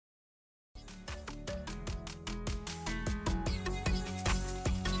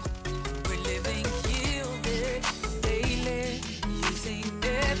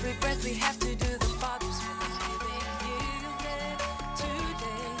every breath we have to do the Father's will. Living yielded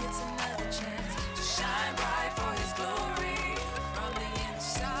today, it's another chance to shine bright for His glory from the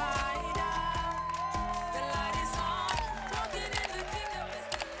inside out. The light is on, walking in the kingdom is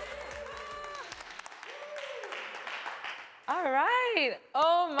to live. All right.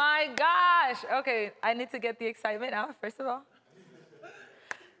 Oh my gosh. Okay, I need to get the excitement out, first of all.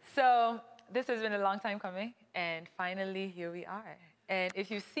 So this has been a long time coming, and finally here we are. And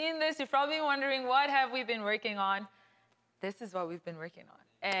if you've seen this, you're probably wondering, what have we been working on? This is what we've been working on.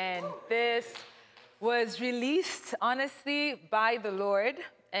 And this was released, honestly, by the Lord,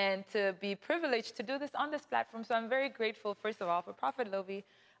 and to be privileged to do this on this platform. So I'm very grateful, first of all, for Prophet Lovy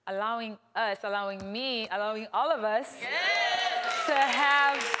allowing us, allowing me, allowing all of us to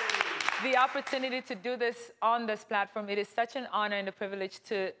have the opportunity to do this on this platform. It is such an honor and a privilege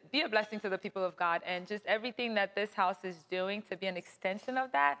to be a blessing to the people of God, and just everything that this house is doing to be an extension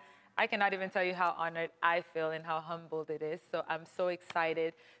of that. I cannot even tell you how honored I feel and how humbled it is. So I'm so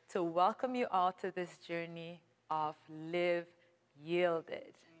excited to welcome you all to this journey of Live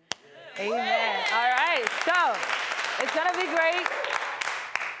Yielded. Amen. All right, so it's gonna be great.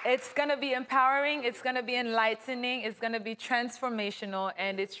 It's going to be empowering, it's going to be enlightening, it's going to be transformational,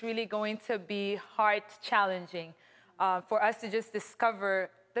 and it's really going to be heart-challenging for us to just discover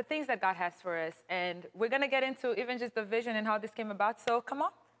the things that God has for us. And we're going to get into even just the vision and how this came about. So come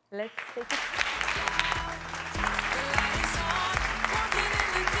on, let's take it.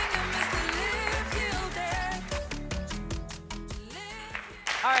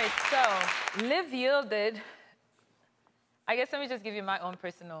 All right, so Live Yielded. I guess let me just give you my own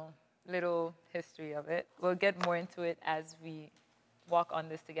personal little history of it. We'll get more into it as we walk on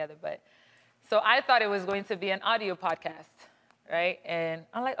this together. But so I thought it was going to be an audio podcast, right? And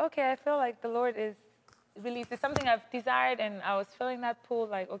I'm like, okay, I feel like the Lord is released. It's something I've desired, and I was feeling that pull,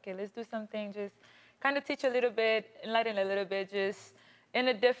 like, okay, let's do something, just kind of teach a little bit, enlighten a little bit, just in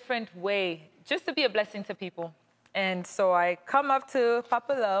a different way, just to be a blessing to people. And so I come up to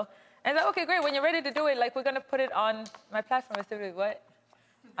Papa Lo, and I said, okay, great, when you're ready to do it, like, we're going to put it on my platform. I said, wait, what?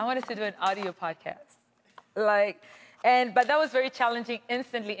 I wanted to do an audio podcast. But that was very challenging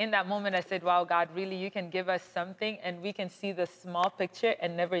instantly in that moment. I said, wow, God, really, you can give us something, and we can see the small picture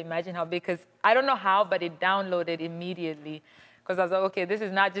and never imagine how big, because I don't know how, but it downloaded immediately. Because I was like, okay, this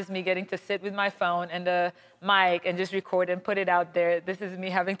is not just me getting to sit with my phone and the mic and just record and put it out there. This is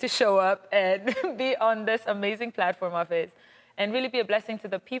me having to show up and be on this amazing platform of it and really be a blessing to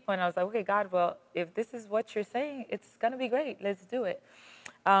the people. And I was like, okay, God, well, if this is what you're saying, it's going to be great. Let's do it.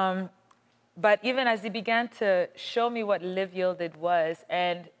 But even as He began to show me what Live Yielded was,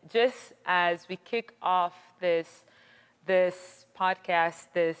 and just as we kick off this podcast,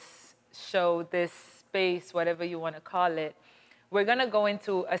 this show, this space, whatever you want to call it, we're going to go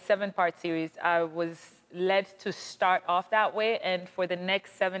into a 7-part series. I was led to start off that way, and for the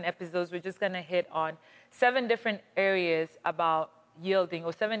next 7 episodes, we're just going to hit on 7 different areas about yielding,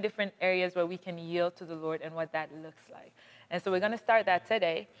 or 7 different areas where we can yield to the Lord and what that looks like. And so we're going to start that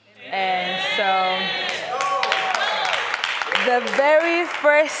today. And so the very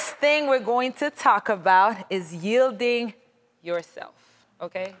first thing we're going to talk about is yielding yourself,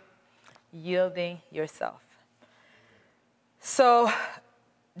 okay? Yielding yourself. So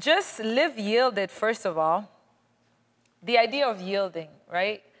just live yielded, first of all. The idea of yielding,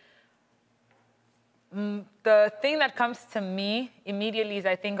 right? The thing that comes to me immediately is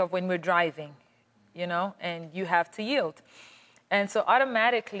I think of when we're driving, you know, and you have to yield. And so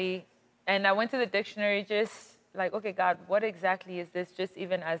automatically, and I went to the dictionary just like, okay, God, what exactly is this? Just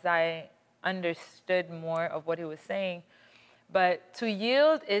even as I understood more of what He was saying. But to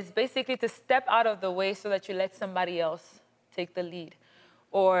yield is basically to step out of the way so that you let somebody else take the lead.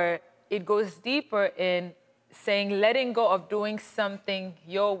 Or it goes deeper in saying letting go of doing something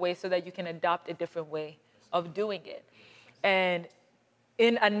your way so that you can adopt a different way of doing it. And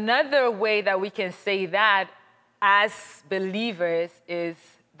in another way that we can say that as believers is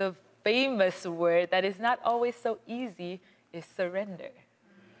the famous word that is not always so easy, is surrender.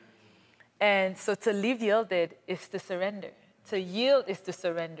 And so to live yielded is to surrender. To yield is to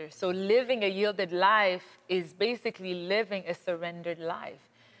surrender. So living a yielded life is basically living a surrendered life.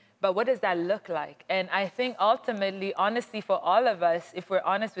 But what does that look like? And I think ultimately, honestly, for all of us, if we're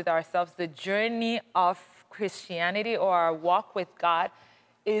honest with ourselves, the journey of Christianity or our walk with God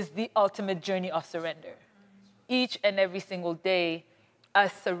is the ultimate journey of surrender. Each and every single day,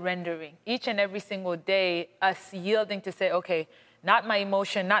 us surrendering. Each and every single day, us yielding to say, okay, not my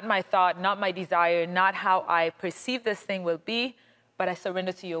emotion, not my thought, not my desire, not how I perceive this thing will be, but I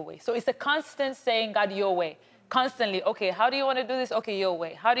surrender to your way. So it's a constant saying, God, your way. constantly, okay, how do you want to do this? Okay, your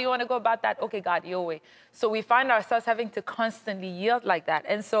way. How do you want to go about that? Okay, God, your way. So we find ourselves having to constantly yield like that.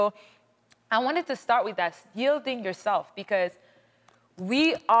 And so I wanted to start with that, yielding yourself, because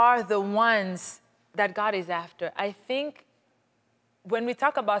we are the ones that God is after. I think when we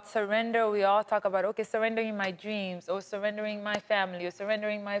talk about surrender, we all talk about, okay, surrendering my dreams, or surrendering my family, or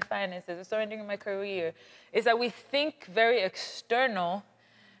surrendering my finances, or surrendering my career. Is that we think very external,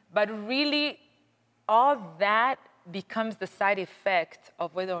 but really all that becomes the side effect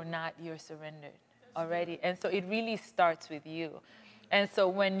of whether or not you're surrendered already. And so it really starts with you. And so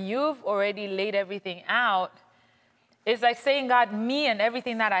when you've already laid everything out, it's like saying, God, me and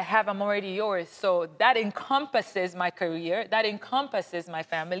everything that I have, I'm already yours. So that encompasses my career, that encompasses my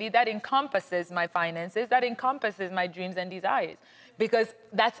family, that encompasses my finances, that encompasses my dreams and desires, because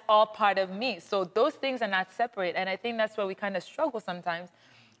that's all part of me. So those things are not separate. And I think that's where we kind of struggle sometimes,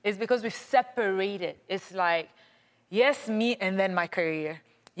 is because we've separated. It's like, yes, me and then my career.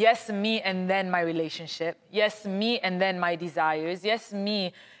 Yes, me and then my relationship. Yes, me and then my desires. Yes,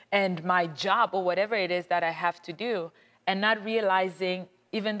 me and my job, or whatever it is that I have to do, and not realizing,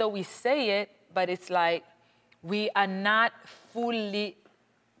 even though we say it, but it's like we are not fully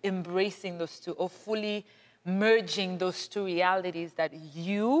embracing those two, or fully merging those two realities, that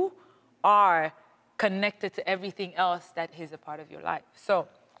you are connected to everything else that is a part of your life. So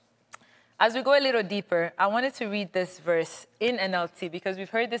as we go a little deeper, I wanted to read this verse in NLT, because we've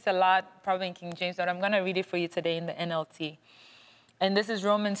heard this a lot, probably in King James, but I'm going to read it for you today in the NLT. And this is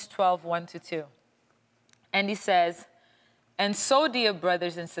Romans 12, 1-2. And he says, "And so, dear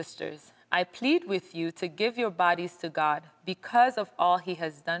brothers and sisters, I plead with you to give your bodies to God because of all he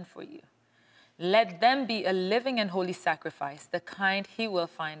has done for you. Let them be a living and holy sacrifice, the kind he will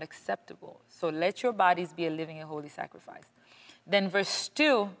find acceptable." So let your bodies be a living and holy sacrifice. Then verse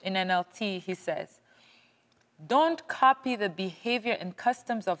 2 in NLT, he says, "Don't copy the behavior and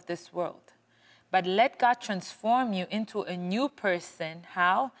customs of this world, but let God transform you into a new person."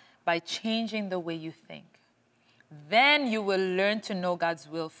 How? By changing the way you think. Then you will learn to know God's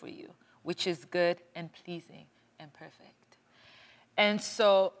will for you, which is good and pleasing and perfect. And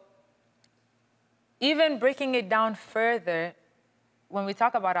so, even breaking it down further, when we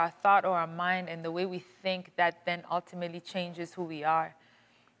talk about our thought or our mind and the way we think, that then ultimately changes who we are.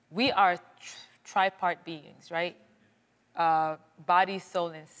 We are tripart beings, right? Body, soul,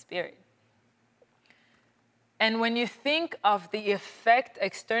 and spirit. And when you think of the effect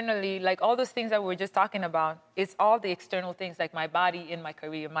externally, like all those things that we were just talking about, it's all the external things, like my body in my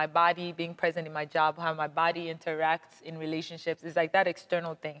career, my body being present in my job, how my body interacts in relationships. It's like that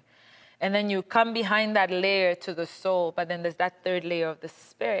external thing. And then you come behind that layer to the soul, but then there's that third layer of the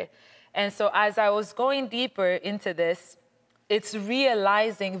spirit. And so as I was going deeper into this, it's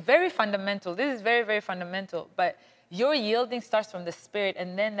realizing, very fundamental, this is very, very fundamental, but your yielding starts from the spirit,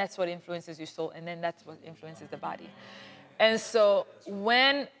 and then that's what influences your soul, and then that's what influences the body. And so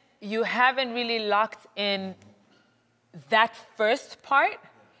when you haven't really locked in that first part,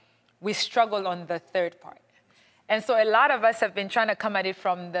 we struggle on the third part. And so a lot of us have been trying to come at it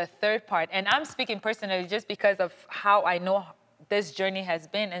from the third part. And I'm speaking personally just because of how I know this journey has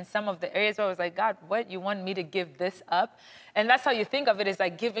been, and some of the areas where I was like, God, what, you want me to give this up? And that's how you think of it, is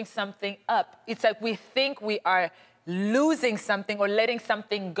like giving something up. It's like we think we are losing something or letting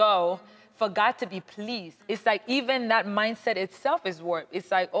something go for God to be pleased. It's like even that mindset itself is warped.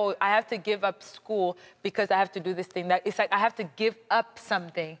 It's like, oh, I have to give up school because I have to do this thing. That it's like I have to give up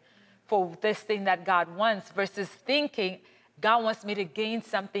something for this thing that God wants, versus thinking God wants me to gain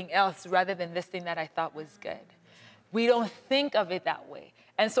something else rather than this thing that I thought was good. We don't think of it that way.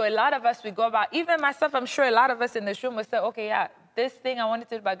 And so a lot of us, we go about, even myself, I'm sure a lot of us in this room will say, okay, yeah, this thing I wanted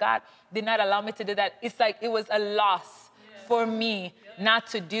to do, but God did not allow me to do that. It's like it was a loss for me not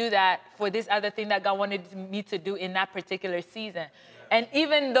to do that for this other thing that God wanted me to do in that particular season. And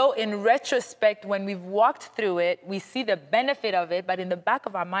even though in retrospect, when we've walked through it, we see the benefit of it, but in the back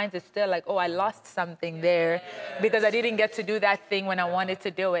of our minds, it's still like, oh, I lost something there because I didn't get to do that thing when I wanted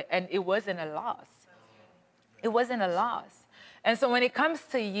to do it. And it wasn't a loss. It wasn't a loss. And so when it comes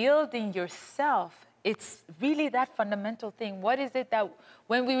to yielding yourself, it's really that fundamental thing. What is it that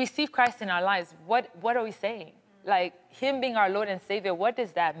when we receive Christ in our lives, what are we saying? Like him being our Lord and Savior, what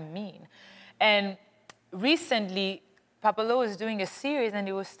does that mean? And recently, Papa Lo was doing a series, and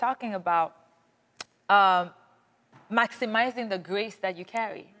he was talking about maximizing the grace that you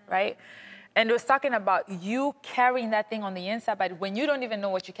carry, right? And it was talking about you carrying that thing on the inside, but when you don't even know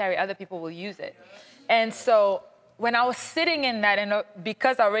what you carry, other people will use it. And so when I was sitting in that, and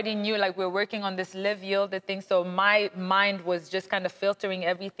because I already knew, like, we're working on this live yielded thing, so my mind was just kind of filtering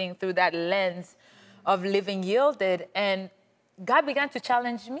everything through that lens of living yielded. And God began to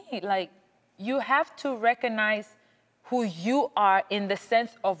challenge me, like, you have to recognize who you are in the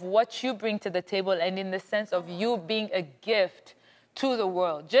sense of what you bring to the table and in the sense of you being a gift to the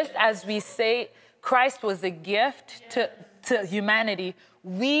world. Just as we say Christ was a gift to humanity,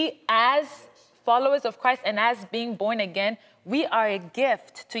 we as followers of Christ and as being born again, we are a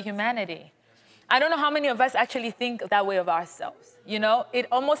gift to humanity. I don't know how many of us actually think that way of ourselves. You know, it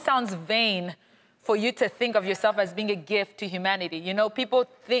almost sounds vain for you to think of yourself as being a gift to humanity. You know, people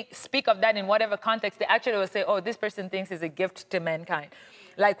speak of that in whatever context. They actually will say, oh, this person thinks he's a gift to mankind.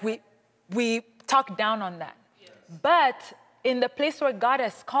 Like we talk down on that. Yes. But in the place where God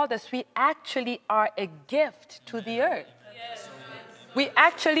has called us, we actually are a gift to the earth. Yes. We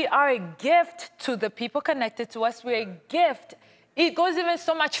actually are a gift to the people connected to us. We're a gift. It goes even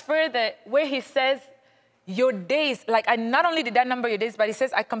so much further where he says, your days, like I not only did I number your days, but he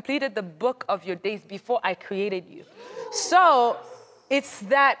says, I completed the book of your days before I created you. So it's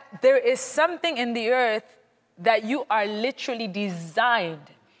that there is something in the earth that you are literally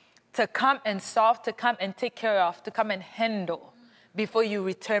designed to come and solve, to come and take care of, to come and handle before you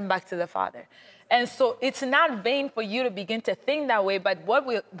return back to the Father. And so it's not vain for you to begin to think that way, but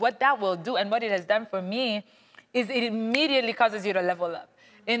what that will do and what it has done for me is it immediately causes you to level up.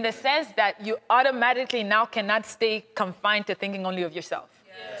 In the sense that you automatically now cannot stay confined to thinking only of yourself.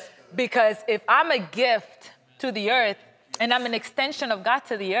 Yes. Because if I'm a gift to the earth and I'm an extension of God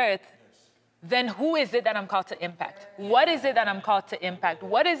to the earth, then who is it that I'm called to impact? What is it that I'm called to impact?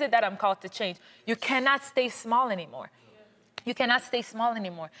 What is it that I'm called to change? You cannot stay small anymore. You cannot stay small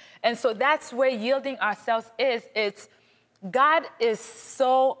anymore. And so that's where yielding ourselves is. It's God is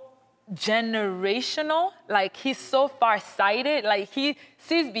so generational, like he's so far-sighted, like he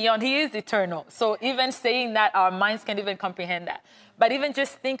sees beyond, he is eternal. So even saying that, our minds can't even comprehend that. But even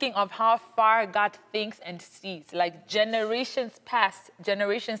just thinking of how far God thinks and sees, like generations past,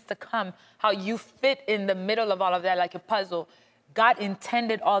 generations to come, how you fit in the middle of all of that like a puzzle. God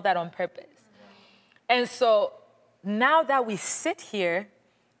intended all that on purpose. And so now that we sit here,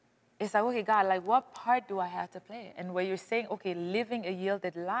 it's like, okay, God, like what part do I have to play? And where you're saying, okay, living a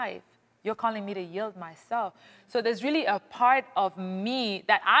yielded life, you're calling me to yield myself. So there's really a part of me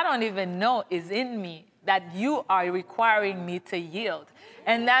that I don't even know is in me that you are requiring me to yield.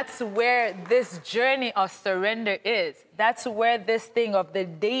 And that's where this journey of surrender is. That's where this thing of the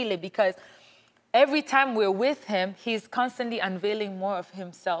daily, because every time we're with him, he's constantly unveiling more of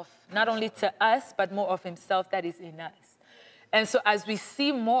himself, not only to us, but more of himself that is in us. And so as we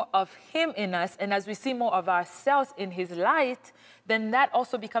see more of him in us and as we see more of ourselves in his light, then that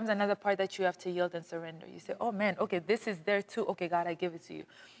also becomes another part that you have to yield and surrender. You say, oh man, okay, this is there too. Okay, God, I give it to you.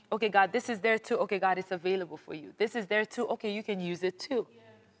 Okay, God, this is there too. Okay, God, it's available for you. This is there too. Okay, you can use it too.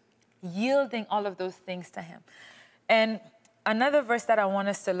 Yeah. Yielding all of those things to him. And another verse that I want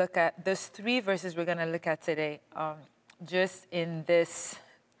us to look at, there's 3 verses we're going to look at today, just in this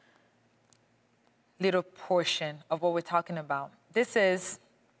little portion of what we're talking about. This is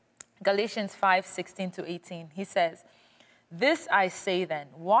Galatians 5:16-18. He says, this I say then,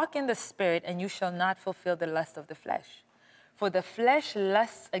 walk in the Spirit, and you shall not fulfill the lust of the flesh. For the flesh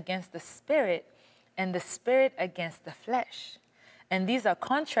lusts against the Spirit, and the Spirit against the flesh. And these are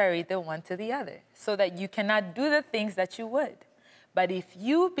contrary the one to the other, so that you cannot do the things that you would. But if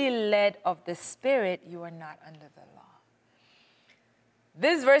you be led of the Spirit, you are not under the law.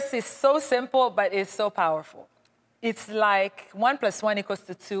 This verse is so simple, but it's so powerful. It's like 1 + 1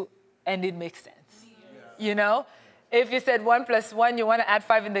 = 2, and it makes sense. Yeah. You know? If you said 1 + 1, you want to add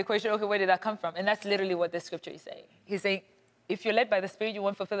 5 in the equation, okay, where did that come from? And that's literally what the scripture is saying. He's saying, if you're led by the Spirit, you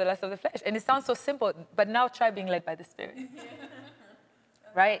won't fulfill the lust of the flesh. And it sounds so simple, but now try being led by the Spirit.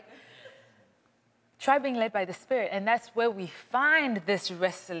 Right? Try being led by the Spirit. And that's where we find this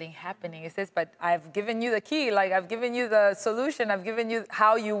wrestling happening. It says, but I've given you the key. Like, I've given you the solution. I've given you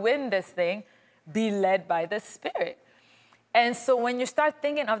how you win this thing. Be led by the Spirit. And so when you start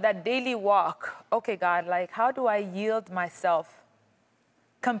thinking of that daily walk, okay, God, like, how do I yield myself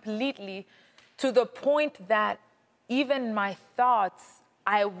completely to the point that even my thoughts,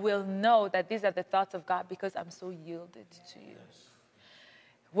 I will know that these are the thoughts of God because I'm so yielded to you.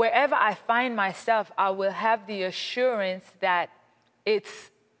 Wherever I find myself, I will have the assurance that it's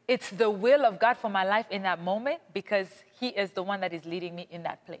the will of God for my life in that moment because he is the one that is leading me in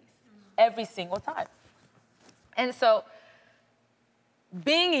that place every single time. And so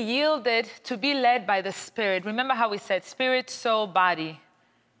being yielded to be led by the Spirit, remember how we said spirit, soul, body,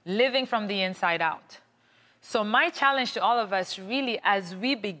 living from the inside out. So my challenge to all of us really as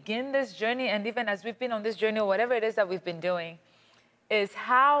we begin this journey and even as we've been on this journey or whatever it is that we've been doing is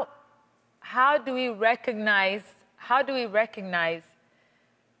how how do we recognize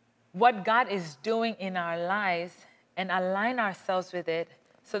what God is doing in our lives and align ourselves with it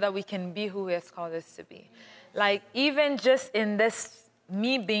so that we can be who He has called us to be? Like, even just in this,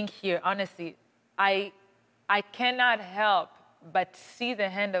 me being here, honestly, I cannot help but see the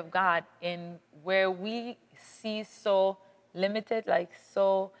hand of God in where we see so limited, like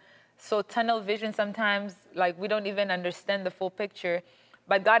so tunnel vision sometimes, like we don't even understand the full picture.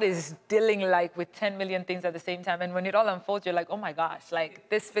 But God is dealing like with 10 million things at the same time. And when it all unfolds, you're like, oh my gosh, like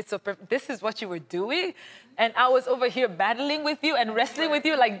this fits so perfect. This is what you were doing. And I was over here battling with you and wrestling with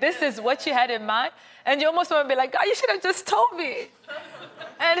you. Like, this is what you had in mind. And you almost want to be like, God, you should have just told me.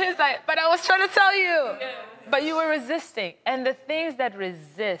 And He's like, but I was trying to tell you. But you were resisting. And the things that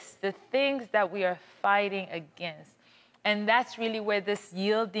resist, the things that we are fighting against. And that's really where this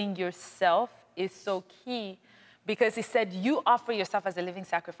yielding yourself is so key. Because He said, you offer yourself as a living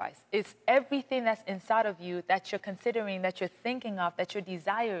sacrifice. It's everything that's inside of you that you're considering, that you're thinking of, that you're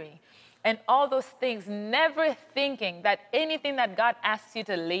desiring. And all those things, never thinking that anything that God asks you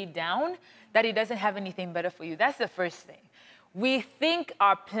to lay down, that He doesn't have anything better for you. That's the first thing. We think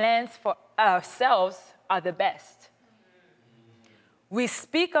our plans for ourselves are the best. We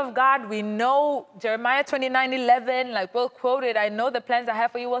speak of God. We know Jeremiah 29:11, like we'll quote it. I know the plans I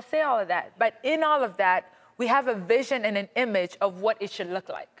have for you. We'll say all of that. But in all of that, we have a vision and an image of what it should look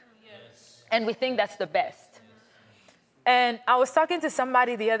like. Yes. And we think that's the best. And I was talking to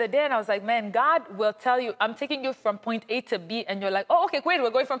somebody the other day, and I was like, man, God will tell you, I'm taking you from point A to B. And you're like, oh, okay, great, we're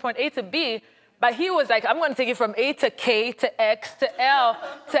going from point A to B. But He was like, I'm going to take you from A to K to X to L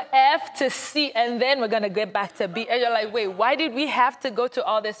to F to C, and then we're going to get back to B. And you're like, wait, why did we have to go to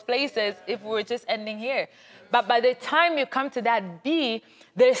all these places if we were just ending here? But by the time you come to that B,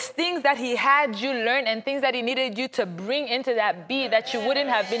 there's things that He had you learn and things that He needed you to bring into that B that you wouldn't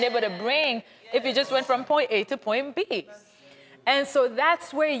have been able to bring if you just went from point A to point B. And so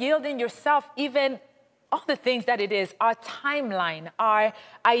that's where yielding yourself, even all the things that it is, our timeline, our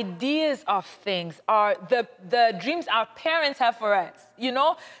ideas of things, the dreams our parents have for us, you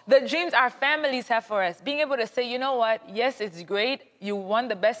know, the dreams our families have for us, being able to say, you know what, yes, it's great. You want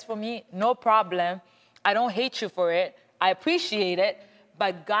the best for me, no problem. I don't hate you for it. I appreciate it.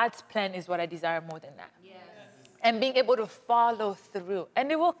 But God's plan is what I desire more than that. Yes. And being able to follow through.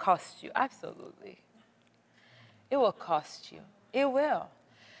 And it will cost you, absolutely. It will cost you. It will.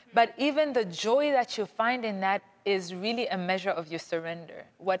 But even the joy that you find in that is really a measure of your surrender.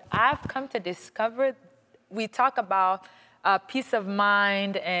 What I've come to discover, we talk about peace of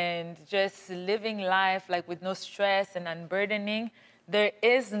mind and just living life like with no stress and unburdening. There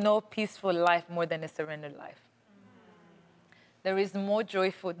is no peaceful life more than a surrendered life. There is no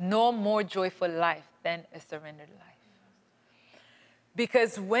more joyful life than a surrendered life.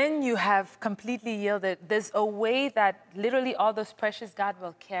 Because when you have completely yielded, there's a way that literally all those precious God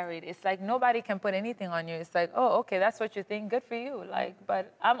will carry it. It's like nobody can put anything on you. It's like, oh, okay, that's what you think. Good for you. Like,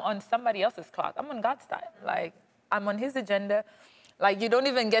 but I'm on somebody else's clock. I'm on God's time. Like, I'm on His agenda. Like, you don't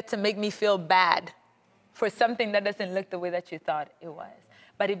even get to make me feel bad for something that doesn't look the way that you thought it was.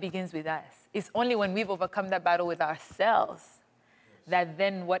 But it begins with us. It's only when we've overcome that battle with ourselves that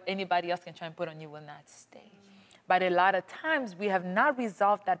then what anybody else can try and put on you will not stay. But a lot of times we have not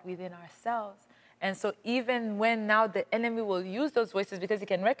resolved that within ourselves. And so even when now the enemy will use those voices because he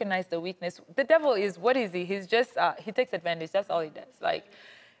can recognize the weakness, the devil is, what is he? He's just, he takes advantage. That's all he does. Like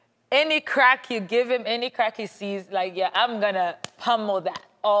any crack you give him, any crack he sees, like, yeah, I'm going to pummel that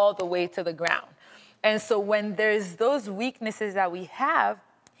all the way to the ground. And so when there's those weaknesses that we have,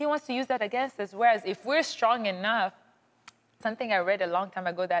 he wants to use that against us. Whereas if we're strong enough, something I read a long time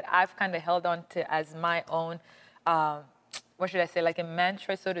ago that I've kind of held on to as my own, what should I say, like a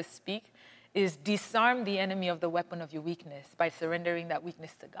mantra, so to speak, is disarm the enemy of the weapon of your weakness by surrendering that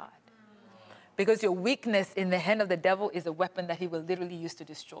weakness to God. Because your weakness in the hand of the devil is a weapon that he will literally use to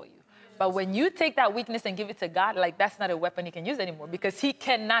destroy you. But when you take that weakness and give it to God, like that's not a weapon he can use anymore because he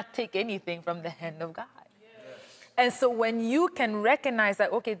cannot take anything from the hand of God. And so when you can recognize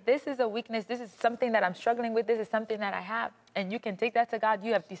that, okay, this is a weakness, this is something that I'm struggling with, this is something that I have, and you can take that to God,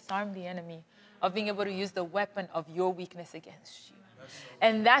 you have disarmed the enemy of being able to use the weapon of your weakness against you.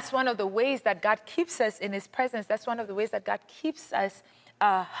 And that's one of the ways that God keeps us in his presence. That's one of the ways that God keeps us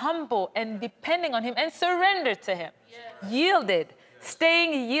humble and depending on him and surrendered to him. Yes. Yielded,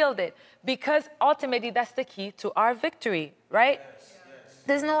 staying yielded, because ultimately that's the key to our victory, right? Yes.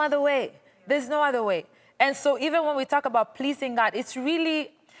 There's no other way. There's no other way. And so even when we talk about pleasing God, it's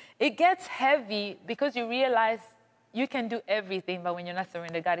really, it gets heavy because you realize you can do everything, but when you're not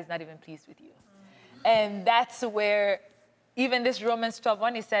surrendered, God is not even pleased with you. And that's where even this Romans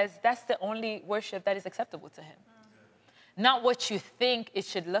 12:1, he says, that's the only worship that is acceptable to him. Not what you think it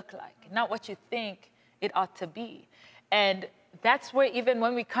should look like, not what you think it ought to be. And that's where even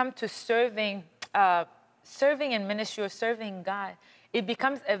when we come to serving in ministry or serving God, it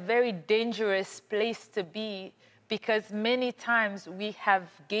becomes a very dangerous place to be, because many times we have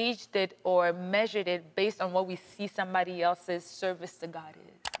gauged it or measured it based on what we see somebody else's service to God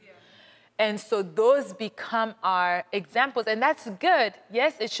is. Yeah. And so those become our examples, and that's good.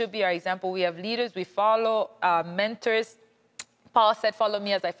 Yes, it should be our example. We have leaders, we follow, mentors. Paul said, follow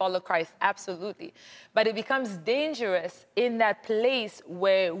me as I follow Christ. Absolutely. But it becomes dangerous in that place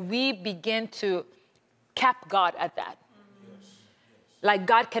where we begin to cap God at that. Like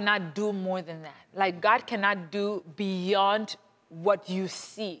God cannot do more than that. Like God cannot do beyond what you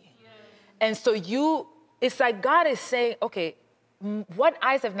see. And so it's like God is saying, okay, what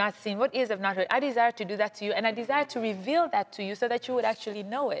eyes have not seen, what ears have not heard, I desire to do that to you, and I desire to reveal that to you so that you would actually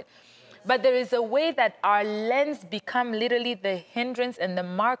know it. But there is a way that our lens become literally the hindrance and the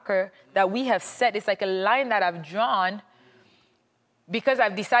marker that we have set. It's like a line that I've drawn because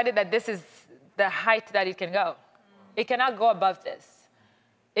I've decided that this is the height that it can go. It cannot go above this.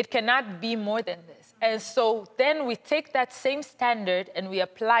 It cannot be more than this. And so then we take that same standard and we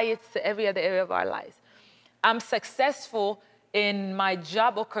apply it to every other area of our lives. I'm successful in my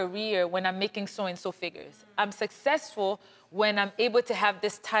job or career when I'm making so-and-so figures. I'm successful when I'm able to have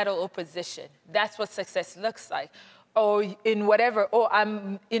this title or position. That's what success looks like. Or in whatever,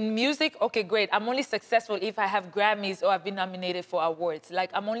 I'm in music, okay, great. I'm only successful if I have Grammys or I've been nominated for awards. Like,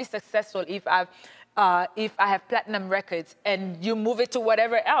 I'm only successful if I have platinum records, and you move it to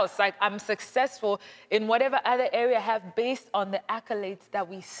whatever else. Like, I'm successful in whatever other area I have based on the accolades that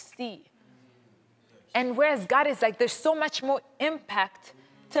we see. And whereas God is like, there's so much more impact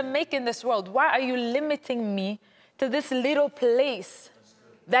to make in this world. Why are you limiting me to this little place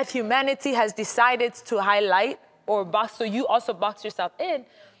that humanity has decided to highlight or box, so you also box yourself in?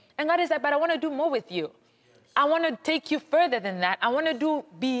 And God is like, but I want to do more with you. I want to take you further than that. I want to do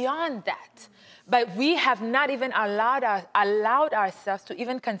beyond that. But we have not even allowed ourselves to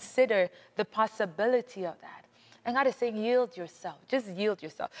even consider the possibility of that. And God is saying, yield yourself. Just yield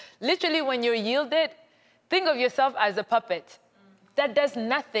yourself. Literally, when you're yielded, think of yourself as a puppet that does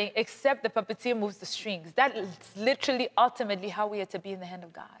nothing except the puppeteer moves the strings. That is literally, ultimately, how we are to be in the hand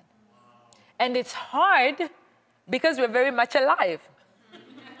of God. Wow. And it's hard because we're very much alive.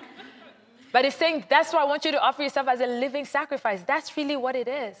 But it's saying, that's why I want you to offer yourself as a living sacrifice. That's really what it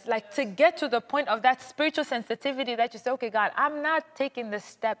is. Like, to get to the point of that spiritual sensitivity that you say, okay, God, I'm not taking this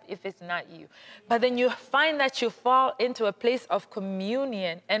step if it's not you. But then you find that you fall into a place of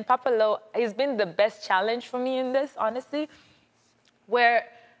communion. And Papa Lo has been the best challenge for me in this, honestly, where,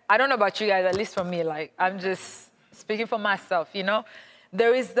 I don't know about you guys, at least for me, like, I'm just speaking for myself, you know?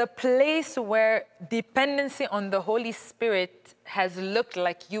 There is the place where dependency on the Holy Spirit has looked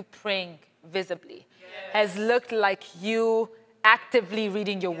like you praying visibly, has looked like you actively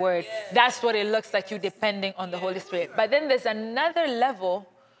reading your word. That's what it looks like, you depending on the Holy Spirit. But then there's another level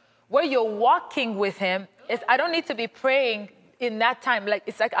where you're walking with him. I don't need to be praying in that time. Like,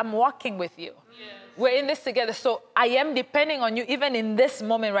 it's like I'm walking with you. We're in this together. So I am depending on you even in this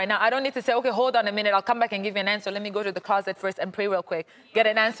moment right now. I don't need to say, okay, hold on a minute. I'll come back and give you an answer. Let me go to the closet first and pray real quick, get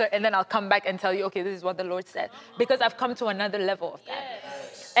an answer, and then I'll come back and tell you, okay, this is what the Lord said. Because I've come to another level of that.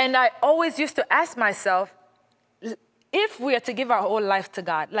 And I always used to ask myself, if we are to give our whole life to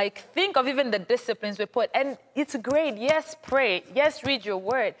God, like, think of even the disciplines we put. And it's great. Yes, pray. Yes, read your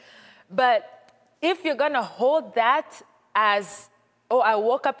word. But if you're going to hold that as, oh, I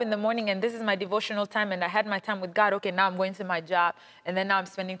woke up in the morning and this is my devotional time and I had my time with God. Okay, now I'm going to my job and then now I'm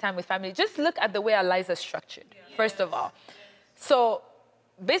spending time with family. Just look at the way our lives are structured, first of all. So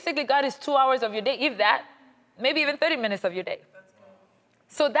basically, God is 2 hours of your day, if that, maybe even 30 minutes of your day.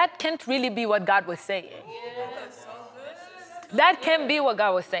 So that can't really be what God was saying. That can't be what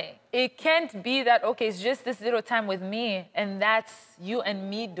God was saying. It can't be that, okay, it's just this little time with me and that's you and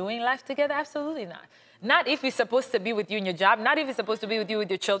me doing life together. Absolutely not. Not if he's supposed to be with you in your job. Not if he's supposed to be with you with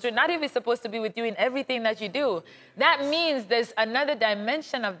your children. Not if he's supposed to be with you in everything that you do. That means there's another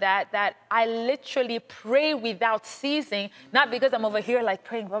dimension of that I literally pray without ceasing. Not because I'm over here like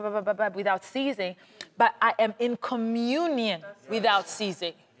praying blah, blah, blah, blah, blah, without ceasing. But I am in communion without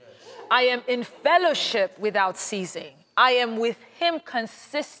ceasing. I am in fellowship without ceasing. I am with him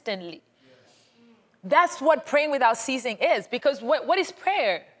consistently. That's what praying without ceasing is. Because what is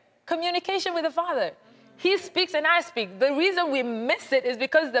prayer? Communication with the Father. He speaks and I speak. The reason we miss it is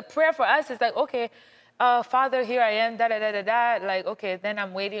because the prayer for us is like, okay, Father, here I am, da-da-da-da-da. Like, okay, then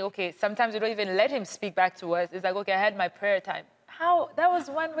I'm waiting. Okay, sometimes we don't even let him speak back to us. It's like, okay, I had my prayer time. How? That was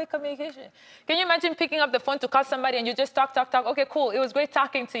one-way communication. Can you imagine picking up the phone to call somebody and you just talk? Okay, cool. It was great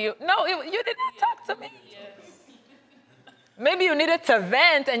talking to you. No, you did not talk to me. Maybe you needed to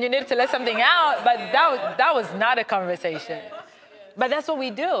vent and you needed to let something out, but that was not a conversation. But that's what we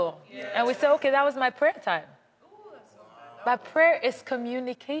do. And we say, okay, that was my prayer time. But prayer is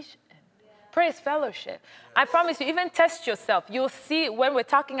communication. Prayer is fellowship. I promise you, even test yourself. You'll see when we're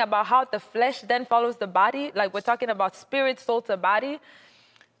talking about how the flesh then follows the body, like we're talking about spirit, soul to body.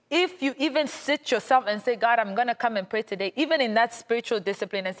 If you even sit yourself and say, God, I'm going to come and pray today, even in that spiritual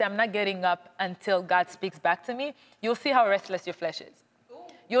discipline and say, I'm not getting up until God speaks back to me, you'll see how restless your flesh is.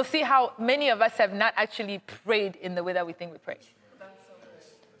 You'll see how many of us have not actually prayed in the way that we think we pray.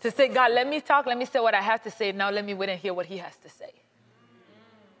 To say, God, let me talk, let me say what I have to say. Now let me wait and hear what he has to say.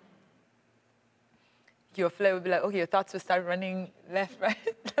 Your flesh will be like, okay, your thoughts will start running left, right?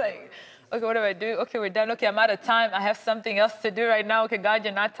 Like, okay, what do I do? Okay, we're done. Okay, I'm out of time. I have something else to do right now. Okay, God,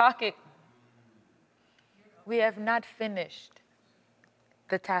 you're not talking. We have not finished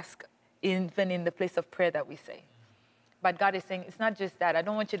the task, even in the place of prayer that we say. But God is saying, it's not just that. I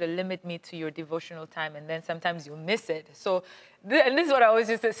don't want you to limit me to your devotional time, and then sometimes you'll miss it. So, and this is what I always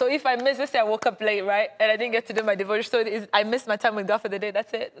used to say. So if I miss, let's say I woke up late, right? And I didn't get to do my devotion. So I missed my time with God for the day.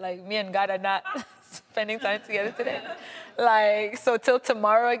 That's it. Like, me and God are not spending time together today. Like, so till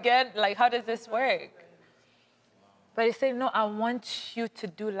tomorrow again, like, how does this work? But he said, no, I want you to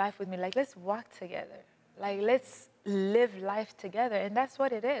do life with me. Like, let's walk together. Like, let's live life together. And that's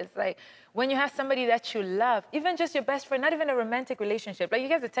what it is. Like, when you have somebody that you love, even just your best friend, not even a romantic relationship. Like, you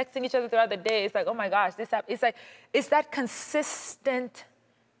guys are texting each other throughout the day. It's like, oh my gosh, this happened. It's like, it's that consistent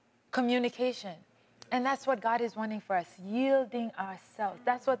communication. And that's what God is wanting for us, yielding ourselves.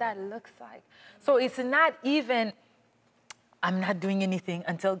 That's what that looks like. So it's not even, I'm not doing anything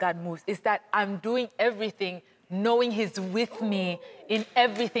until God moves. It's that I'm doing everything, knowing he's with me in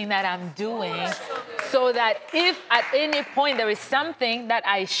everything that I'm doing. So that if at any point there is something that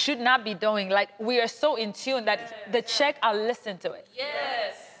I should not be doing, like we are so in tune that the check, I'll listen to it.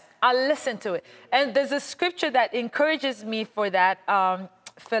 Yes. I'll listen to it. And there's a scripture that encourages me for that.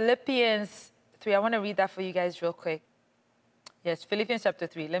 Philippians 3. I want to read that for you guys real quick. Yes, Philippians chapter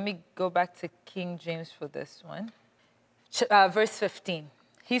 3. Let me go back to King James for this one. Verse 15.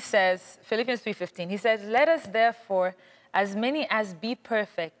 He says, Philippians 3:15, he says, let us therefore, as many as be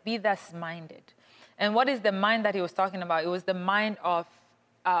perfect, be thus minded. And what is the mind that he was talking about? It was the mind of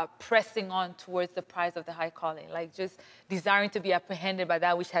pressing on towards the prize of the high calling, like just desiring to be apprehended by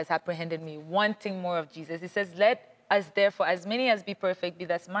that which has apprehended me, wanting more of Jesus. He says, let us therefore, as many as be perfect, be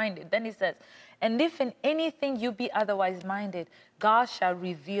thus minded. Then he says, and if in anything you be otherwise minded, God shall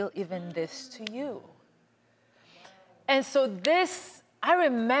reveal even this to you. And so this, I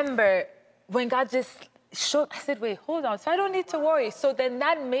remember when God just showed, I said, wait, hold on. So I don't need to worry. So then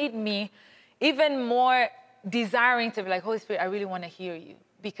that made me even more desiring to be like, Holy Spirit, I really want to hear you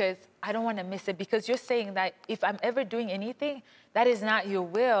because I don't want to miss it. Because you're saying that if I'm ever doing anything that is not your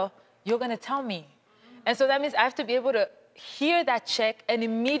will, you're going to tell me. And so that means I have to be able to hear that check and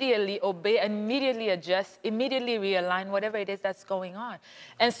immediately obey, immediately adjust, immediately realign whatever it is that's going on.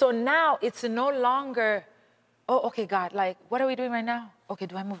 And so now it's no longer, oh, okay, God, like, what are we doing right now? Okay,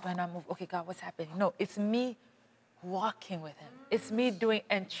 do I move? Do I not move? Okay, God, what's happening? No, it's me walking with him. It's me doing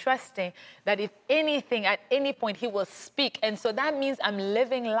and trusting that if anything, at any point, he will speak. And so that means I'm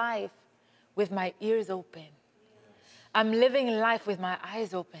living life with my ears open. I'm living life with my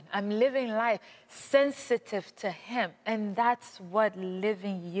eyes open. I'm living life sensitive to him. And that's what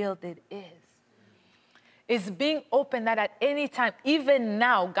living yielded is. It's being open that at any time, even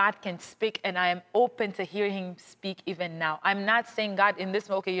now, God can speak, and I am open to hearing him speak even now. I'm not saying, God, in this,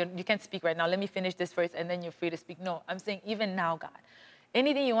 okay, you can't speak right now. Let me finish this first, and then you're free to speak. No, I'm saying even now, God.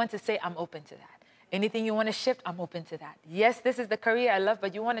 Anything you want to say, I'm open to that. Anything you want to shift, I'm open to that. Yes, this is the career I love,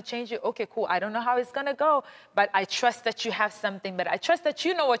 but you want to change it? Okay, cool. I don't know how it's going to go, but I trust that you have something, but I trust that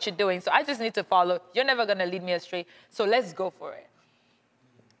you know what you're doing, so I just need to follow. You're never going to lead me astray, so let's go for it.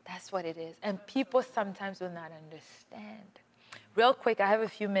 That's what it is. And people sometimes will not understand. Real quick, I have a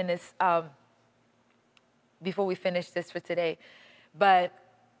few minutes before we finish this for today. But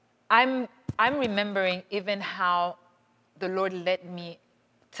I'm remembering even how the Lord led me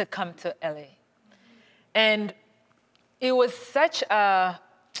to come to LA. And it was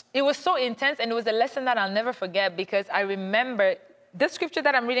it was so intense, and it was a lesson that I'll never forget because I remember the scripture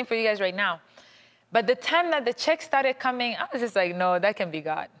that I'm reading for you guys right now. But the time that the check started coming, I was just like, no, that can be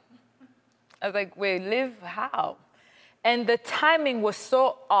God. I was like, wait, live how? And the timing was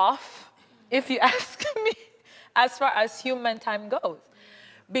so off if you ask me, as far as human time goes.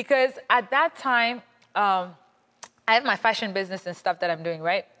 Because at that time, I have my fashion business and stuff that I'm doing,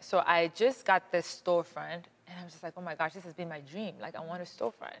 right? So I just got this storefront, and I'm just like, oh my gosh, this has been my dream. Like, I want a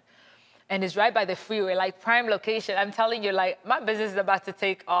storefront. And it's right by the freeway, like prime location. I'm telling you, like, my business is about to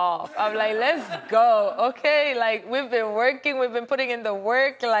take off. I'm like, let's go, okay? Like, we've been working, we've been putting in the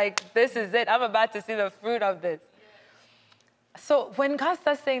work. Like, this is it. I'm about to see the fruit of this. So when God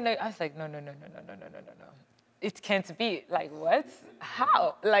starts saying that, I was like, no. It can't be. Like, what?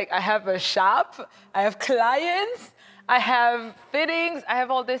 How? Like, I have a shop, I have clients, I have fittings, I have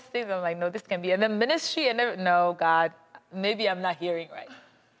all these things. I'm like, no, this can be. And then ministry, and no, God, maybe I'm not hearing right.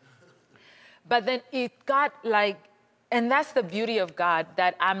 But then it got like, and that's the beauty of God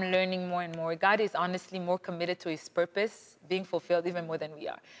that I'm learning more and more. God is honestly more committed to his purpose being fulfilled even more than we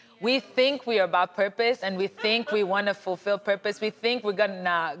are. We think we are about purpose, and we think we want to fulfill purpose. We think we're going to,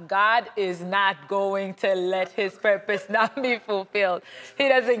 nah, God is not going to let his purpose not be fulfilled. He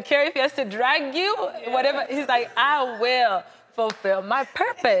doesn't care if he has to drag you, whatever. He's like, I will fulfill my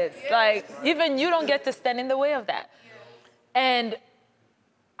purpose. Like, even you don't get to stand in the way of that. And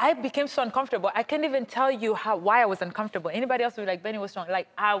I became so uncomfortable. I can't even tell you why I was uncomfortable. Anybody else would be like, Benny, what's wrong? Like,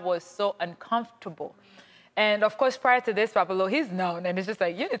 I was so uncomfortable. And of course, prior to this, Papa Lo, he's known. And it's just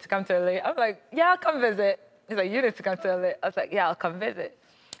like, you need to come to LA. I'm like, yeah, I'll come visit. He's like, you need to come to LA. I was like, yeah, I'll come visit.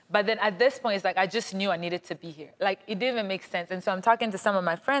 But then at this point, it's like, I just knew I needed to be here. Like, it didn't even make sense. And so I'm talking to some of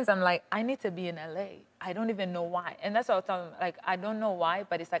my friends. I'm like, I need to be in LA. I don't even know why. And that's what I was telling them. Like, I don't know why,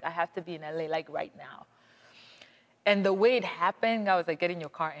 but it's like, I have to be in LA, like, right now. And the way it happened, I was like, get in your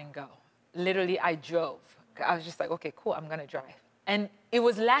car and go. Literally, I drove. I was just like, okay, cool, I'm going to drive. And it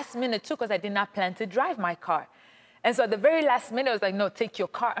was last minute, too, because I did not plan to drive my car. And so at the very last minute, I was like, no, take your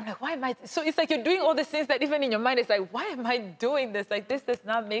car. I'm like, why am I? So it's like you're doing all these things that even in your mind, it's like, why am I doing this? Like, this does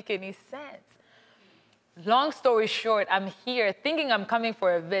not make any sense. Long story short, I'm here thinking I'm coming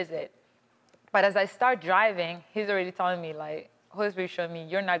for a visit. But as I start driving, he's already telling me, like, Holy Spirit showed me,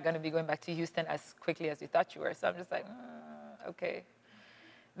 you're not going to be going back to Houston as quickly as you thought you were. So I'm just like, okay.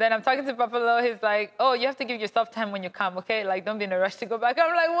 Then I'm talking to Papa Lo. He's like, oh, you have to give yourself time when you come, okay? Like, don't be in a rush to go back.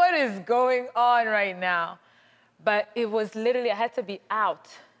 I'm like, what is going on right now? But it was literally, I had to be out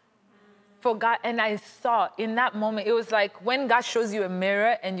for God. And I saw in that moment, it was like when God shows you a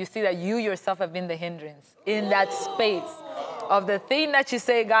mirror and you see that you yourself have been the hindrance in that space of the thing that you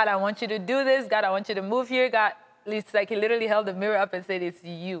say, God, I want you to do this. God, I want you to move here. God, it's like he literally held the mirror up and said, it's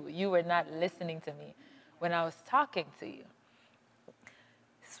you. You were not listening to me when I was talking to you.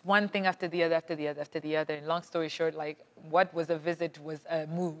 It's one thing after the other, after the other, after the other. And long story short, like what was a visit was a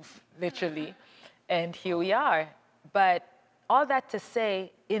move, literally. And here we are. But all that to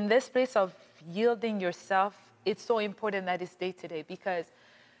say, in this place of yielding yourself, it's so important that it's day to day, because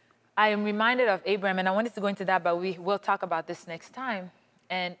I am reminded of Abraham, and I wanted to go into that, but we will talk about this next time.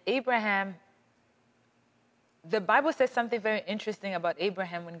 And Abraham, the Bible says something very interesting about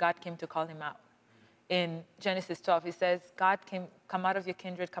Abraham when God came to call him out. In Genesis 12, he says, God came, come out of your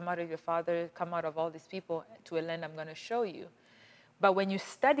kindred, come out of your father, come out of all these people to a land I'm going to show you. But when you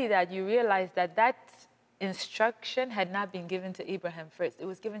study that, you realize that that instruction had not been given to Abraham first. It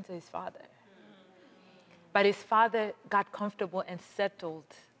was given to his father. But his father got comfortable and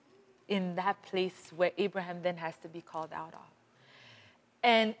settled in that place where Abraham then has to be called out of.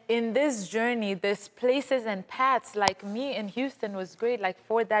 And in this journey, there's places and paths, like me in Houston was great, like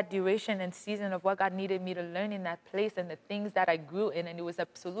for that duration and season of what God needed me to learn in that place and the things that I grew in, and it was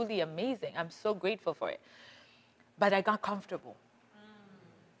absolutely amazing. I'm so grateful for it. But I got comfortable.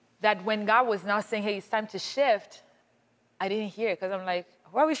 That when God was now saying, hey, it's time to shift, I didn't hear it, because I'm like,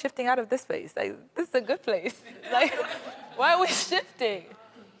 why are we shifting out of this place? Like, this is a good place. Like, why are we shifting?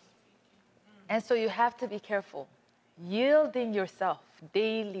 And so you have to be careful. Yielding yourself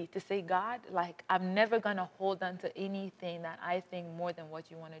daily to say, God, like, I'm never going to hold on to anything that I think more than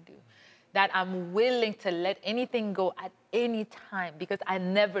what you want to do. That I'm willing to let anything go at any time, because I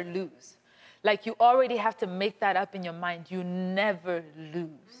never lose. Like, you already have to make that up in your mind. You never lose.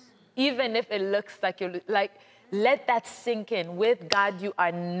 Even if it looks like you're like, let that sink in. With God, you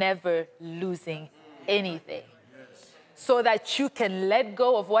are never losing anything. So that you can let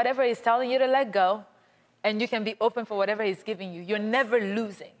go of whatever he's telling you to let go, and you can be open for whatever he's giving you. You're never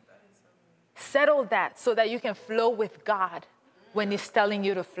losing. Settle that so that you can flow with God when he's telling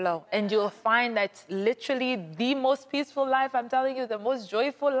you to flow. And you'll find that literally the most peaceful life, I'm telling you, the most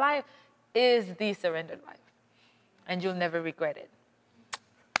joyful life is the surrendered life. And you'll never regret it.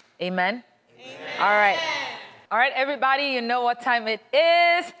 Amen? Amen. All right. All right, everybody, you know what time it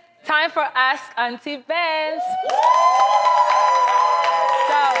is. Time for Ask Auntie Benz.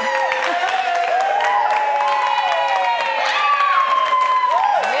 So...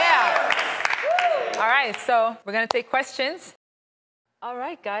 right, so we're going to take questions. All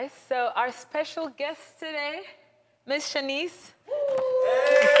right, guys. So our special guest today, Miss Shanice.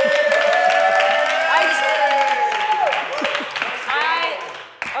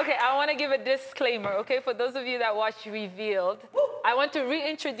 Okay, I want to give a disclaimer, okay? For those of you that watch Revealed, I want to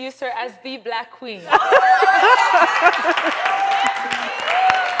reintroduce her as the Black Queen. All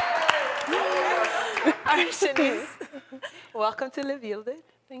right, Shanice, welcome to Revealed.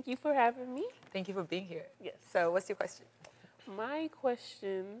 Thank you for having me. Thank you for being here. Yes. So what's your question? My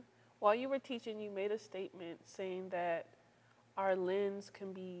question, while you were teaching, you made a statement saying that our lens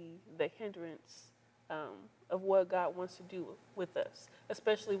can be the hindrance of what God wants to do with us,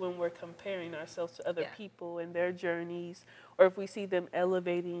 especially when we're comparing ourselves to other people and their journeys, or if we see them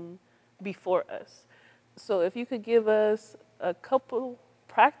elevating before us. So if you could give us a couple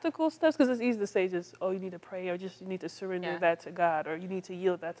practical steps, because it's easy to say just, oh, you need to pray, or just you need to surrender that to God, or you need to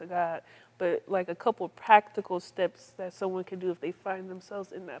yield that to God, but like a couple practical steps that someone can do if they find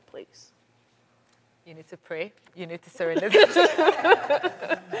themselves in that place. You need to pray. You need to surrender.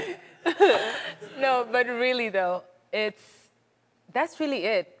 No, but really though, that's really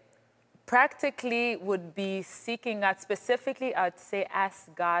it. Practically would be seeking God. Specifically, I'd say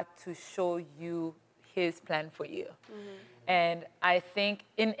ask God to show you his plan for you. And I think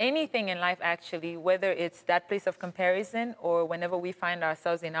in anything in life, actually, whether it's that place of comparison or whenever we find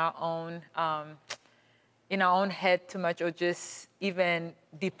ourselves in our own head too much, or just even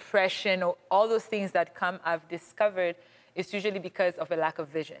depression, or all those things that come, I've discovered it's usually because of a lack of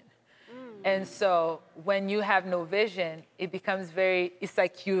vision. And so when you have no vision, it becomes it's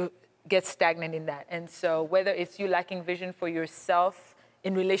like you get stagnant in that. And so whether it's you lacking vision for yourself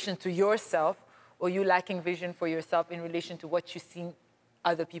in relation to yourself, or you lacking vision for yourself in relation to what you see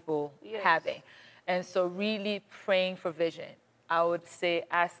other people having. And so really praying for vision. I would say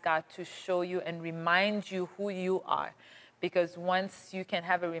ask God to show you and remind you who you are. Because once you can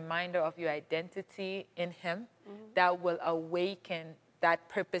have a reminder of your identity in him, that will awaken that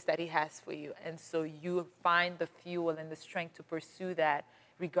purpose that he has for you. And so you find the fuel and the strength to pursue that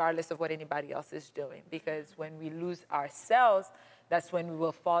regardless of what anybody else is doing. Because when we lose ourselves, that's when we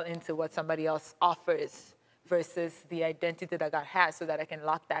will fall into what somebody else offers versus the identity that God has, so that I can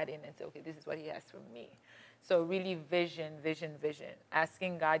lock that in and say, okay, this is what he has for me. So really vision, vision, vision.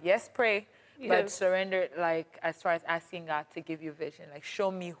 Asking God, yes, pray, but surrender, like as far as asking God to give you vision, like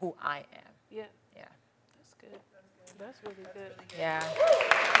show me who I am. Yeah. Yeah. That's good. That's really good. Yeah.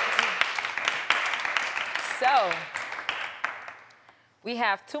 So we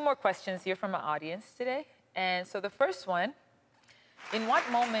have 2 more questions here from our audience today. And so the first one, in what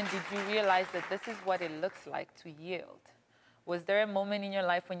moment did you realize that this is what it looks like to yield? Was there a moment in your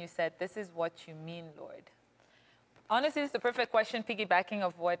life when you said, this is what you mean, Lord? Honestly, it's the perfect question, piggybacking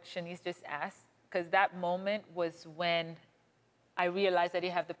of what Shanice just asked, because that moment was when I realized I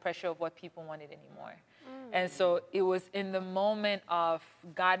didn't have the pressure of what people wanted anymore. And so it was in the moment of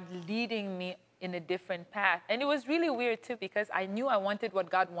God leading me in a different path. And it was really weird too, because I knew I wanted what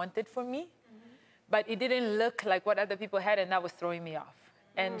God wanted for me, but it didn't look like what other people had, and that was throwing me off.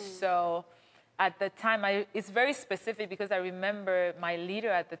 And so at the time, it's very specific, because I remember my leader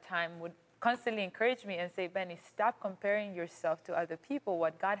at the time would constantly encourage me and say, Benie, stop comparing yourself to other people.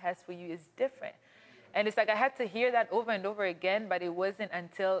 What God has for you is different. And it's like I had to hear that over and over again, but it wasn't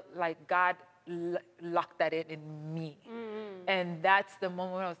until like God locked that in me. And that's the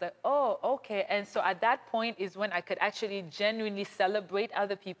moment when I was like, oh, okay. And so at that point is when I could actually genuinely celebrate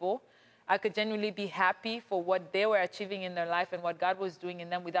other people. I could genuinely be happy for what they were achieving in their life and what God was doing in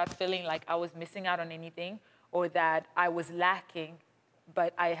them, without feeling like I was missing out on anything or that I was lacking.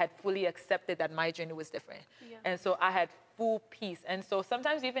 But I had fully accepted that my journey was different. And so I had full peace. And so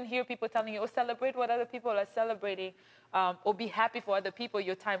sometimes you even hear people telling you, oh, celebrate what other people are celebrating, or be happy for other people,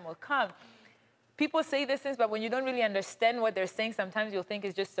 your time will come. People say these things, but when you don't really understand what they're saying, sometimes you'll think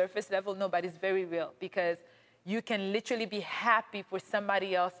it's just surface level. No, but it's very real, because you can literally be happy for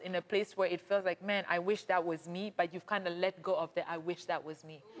somebody else in a place where it feels like, man, I wish that was me, but you've kind of let go of the I wish that was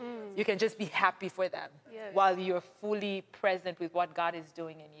me. You can just be happy for them while you're fully present with what God is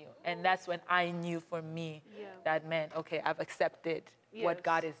doing in you. And that's when I knew for me that, man, okay, I've accepted what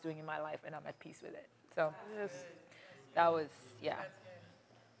God is doing in my life, and I'm at peace with it. So that was,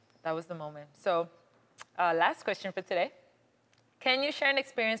 that was the moment. So last question for today. Can you share an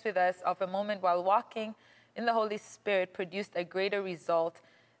experience with us of a moment while walking in the Holy Spirit produced a greater result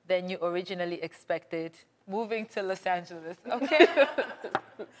than you originally expected? Moving to Los Angeles, okay?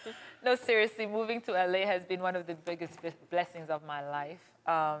 No, seriously, moving to LA has been one of the biggest blessings of my life.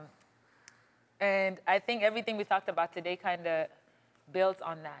 And I think everything we talked about today kind of builds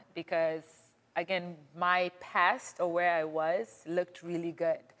on that, because again, my past or where I was looked really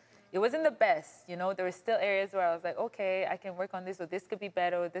good. It wasn't the best, you know. There were still areas where I was like, okay, I can work on this, or this could be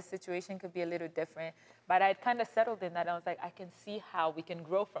better, or this situation could be a little different. But I'd kind of settled in that. I was like, I can see how we can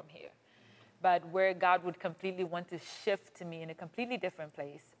grow from here. But where God would completely want to shift me in a completely different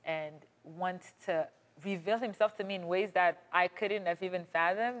place and want to reveal himself to me in ways that I couldn't have even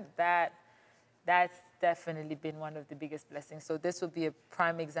fathomed, that's definitely been one of the biggest blessings. So this would be a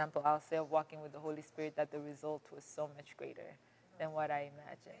prime example, I'll say, of walking with the Holy Spirit, that the result was so much greater than what I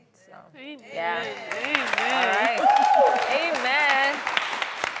imagined. So, Amen. yeah. Amen. All right. Amen.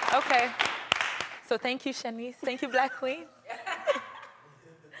 Okay. So thank you, Shanice. Thank you, Black Queen.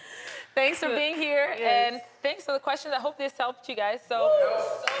 Thanks for being here, Yes. and thanks for the questions. I hope this helped you guys. So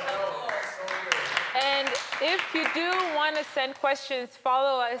and if you do want to send questions,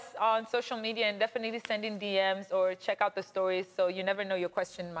 follow us on social media and definitely send in DMs or check out the stories, so you never know, your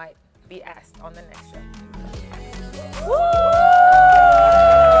question might be asked on the next show. Woo!